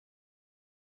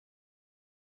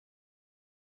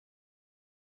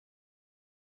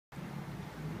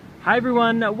Hi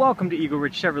everyone, welcome to Eagle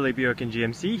Ridge Chevrolet Buick and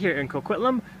GMC here in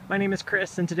Coquitlam. My name is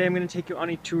Chris and today I'm going to take you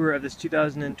on a tour of this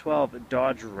 2012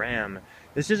 Dodge Ram.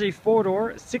 This is a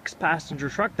 4-door, 6-passenger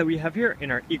truck that we have here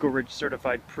in our Eagle Ridge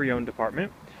certified pre-owned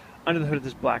department. Under the hood of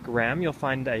this black Ram you'll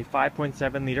find a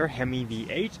 5.7 liter HEMI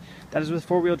V8 that is with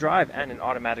 4-wheel drive and an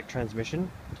automatic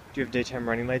transmission. You have daytime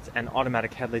running lights and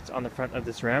automatic headlights on the front of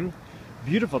this Ram.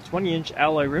 Beautiful 20-inch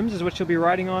alloy rims is what you'll be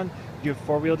riding on. You have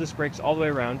 4-wheel disc brakes all the way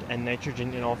around and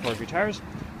nitrogen in all 4 of your tires.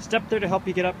 Step there to help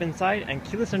you get up inside, and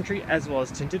keyless entry as well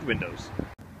as tinted windows.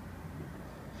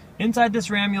 Inside this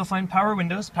Ram you'll find power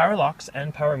windows, power locks,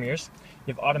 and power mirrors.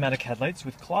 You have automatic headlights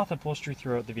with cloth upholstery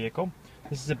throughout the vehicle.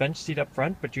 This is a bench seat up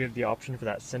front, but you have the option for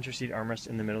that center seat armrest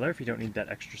in the middle there if you don't need that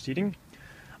extra seating.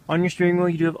 On your steering wheel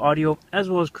you do have audio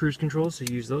as well as cruise control, so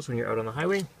use those when you're out on the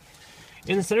highway.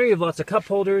 In the center you have lots of cup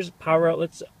holders, power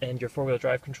outlets, and your 4-wheel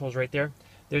drive controls right there.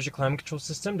 There's your climate control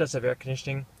system, does have air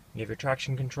conditioning. You have your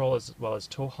traction control as well as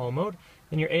tow haul mode.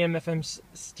 Then your AM/FM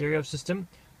stereo system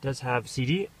does have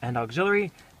CD and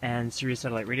auxiliary and Sirius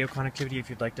satellite radio connectivity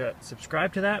if you'd like to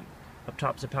subscribe to that. Up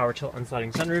top's a power tilt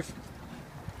unsliding sunroof.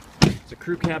 It's a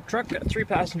crew cab truck, got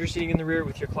 3-passenger seating in the rear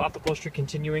with your cloth upholstery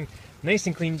continuing nice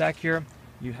and clean back here.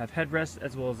 You have headrests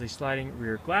as well as a sliding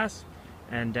rear glass.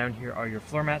 And down here are your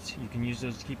floor mats. You can use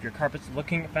those to keep your carpets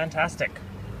looking fantastic.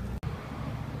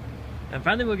 And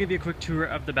finally we'll give you a quick tour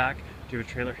of the back. You have a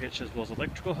trailer hitch as well as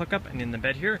electrical hookup, and in the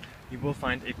bed here you will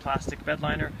find a plastic bed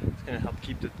liner. It's going to help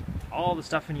keep all the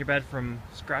stuff in your bed from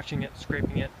scratching it,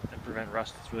 scraping it, and prevent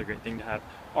rust. It's a really great thing to have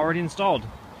already installed.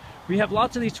 We have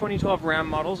lots of these 2012 Ram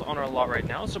models on our lot right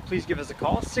now, so please give us a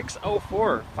call,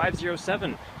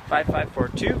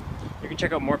 604-507-5542. You can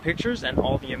check out more pictures and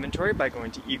all the inventory by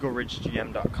going to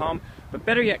eagleridgegm.com. But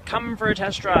better yet, come for a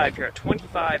test drive here at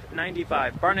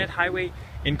 2595 Barnet Highway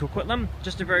in Coquitlam,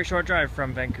 just a very short drive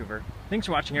from Vancouver. Thanks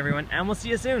for watching everyone, and we'll see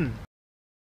you soon!